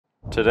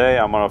Today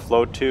I'm on a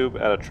float tube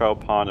at a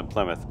trout pond in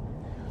Plymouth.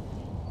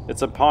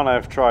 It's a pond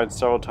I've tried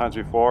several times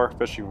before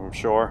fishing from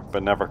shore,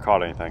 but never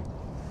caught anything.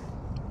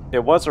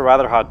 It was a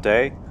rather hot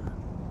day,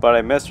 but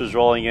a mist was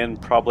rolling in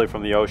probably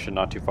from the ocean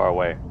not too far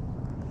away.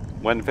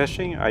 When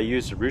fishing, I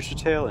used a rooster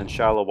tail in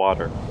shallow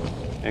water,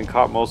 and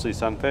caught mostly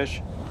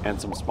sunfish and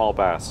some small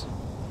bass.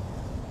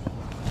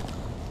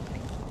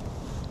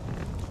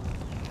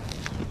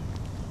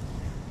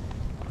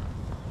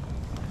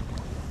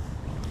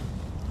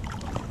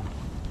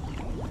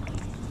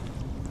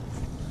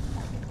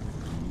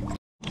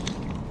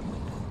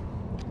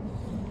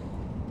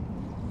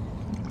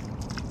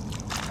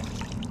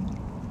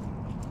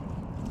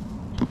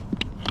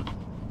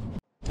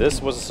 This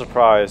was a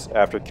surprise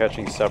after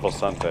catching several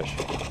sunfish.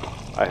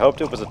 I hoped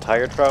it was a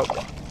tiger trout,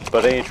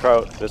 but any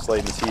trout this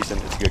late in the season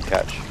is a good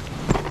catch.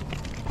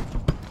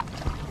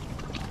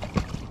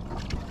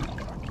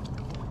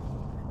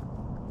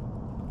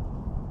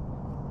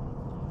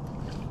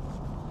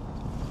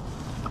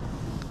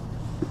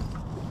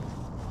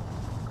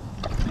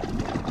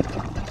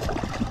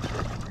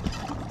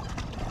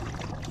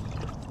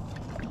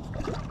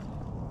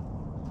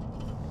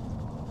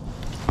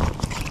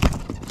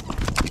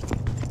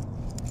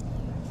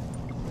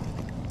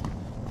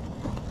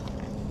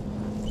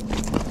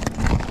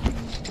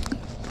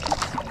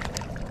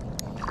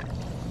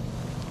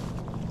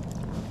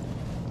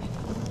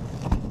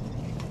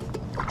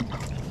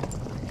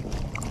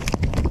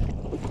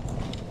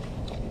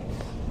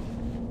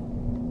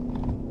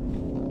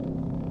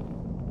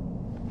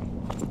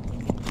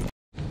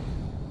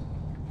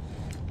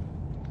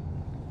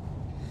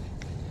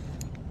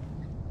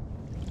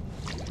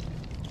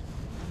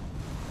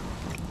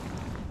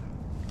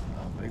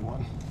 Big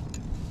one.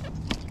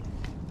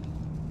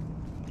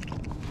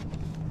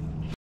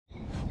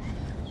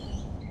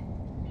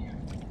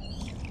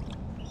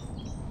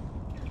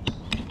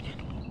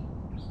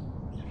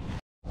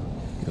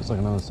 Looks like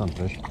another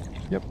sunfish.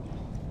 Yep.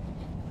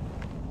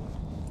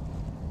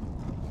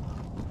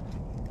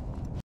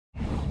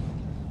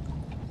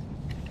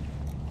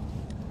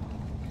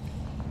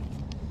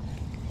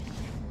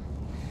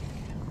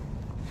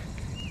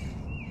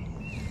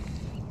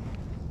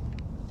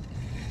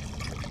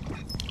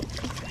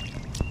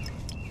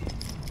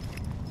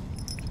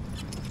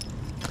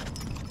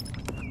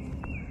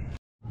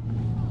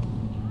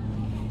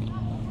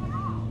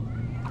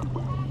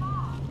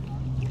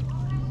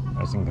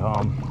 Nice and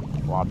calm.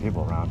 A lot of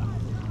people around.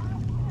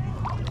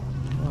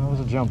 Well, that was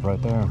a jump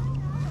right there.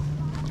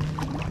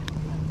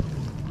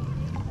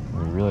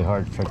 It'd be really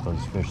hard to trick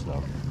those fish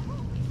though.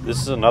 This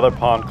is another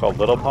pond called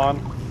Little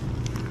Pond.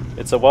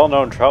 It's a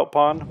well-known trout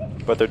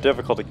pond, but they're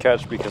difficult to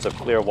catch because of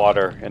clear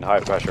water and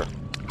high pressure.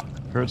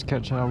 First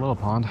catch out of Little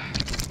Pond.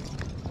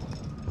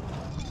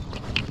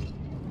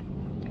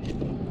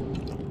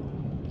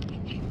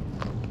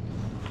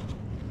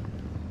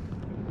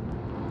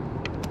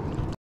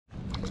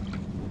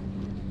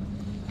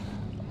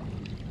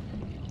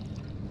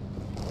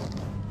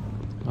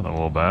 Another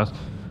little bass.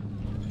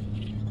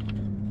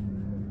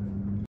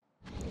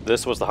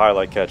 This was the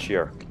highlight catch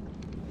here.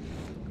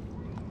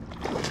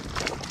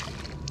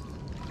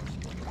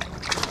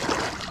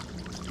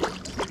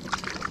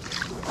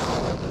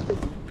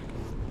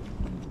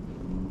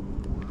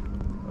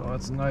 Oh,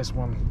 that's a nice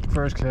one.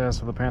 First cast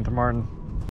of the Panther Martin.